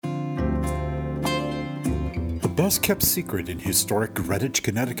best kept secret in historic Greenwich,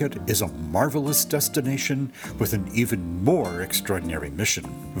 Connecticut is a marvelous destination with an even more extraordinary mission.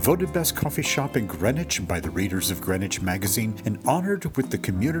 Voted best coffee shop in Greenwich by the readers of Greenwich Magazine and honored with the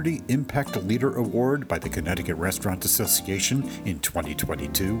Community Impact Leader Award by the Connecticut Restaurant Association in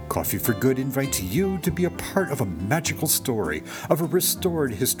 2022, Coffee for Good invites you to be a part of a magical story of a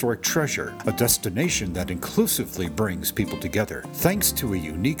restored historic treasure, a destination that inclusively brings people together, thanks to a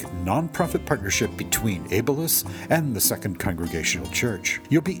unique nonprofit partnership between Abilis and the Second Congregational Church.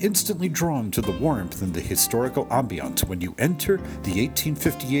 You'll be instantly drawn to the warmth and the historical ambiance when you enter the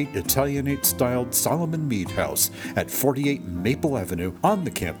 1858 Italianate-styled Solomon Mead House at 48 Maple Avenue on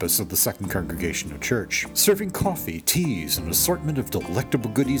the campus of the Second Congregational Church. Serving coffee, teas, an assortment of delectable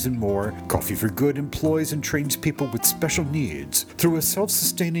goodies and more, Coffee for Good employs and trains people with special needs. Through a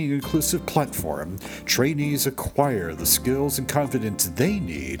self-sustaining inclusive platform, trainees acquire the skills and confidence they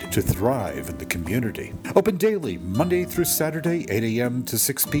need to thrive in the community. Open daily, Monday through Saturday, 8 a.m. to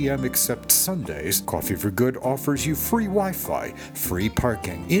 6 p.m. except Sundays. Coffee for Good offers you free Wi-Fi, free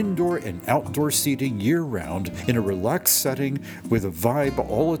parking, indoor and outdoor seating year-round in a relaxed setting with a vibe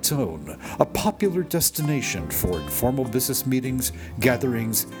all its own. A popular destination for informal business meetings,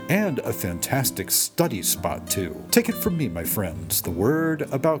 gatherings, and a fantastic study spot too. Take it from me, my friends, the word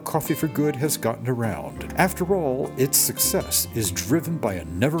about Coffee for Good has gotten around. After all, its success is driven by a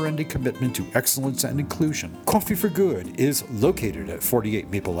never-ending commitment to excellence and inclusion. Coffee for Good is located at 48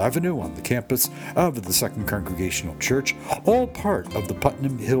 Maple Avenue on the campus of the Second Congregational Church, all part of the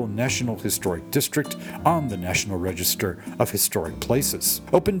Putnam Hill National Historic District on the National Register of Historic Places.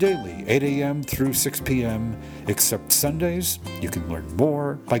 Open daily, 8 a.m. through 6 p.m. except Sundays. You can learn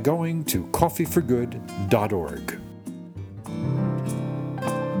more by going to coffeeforgood.org.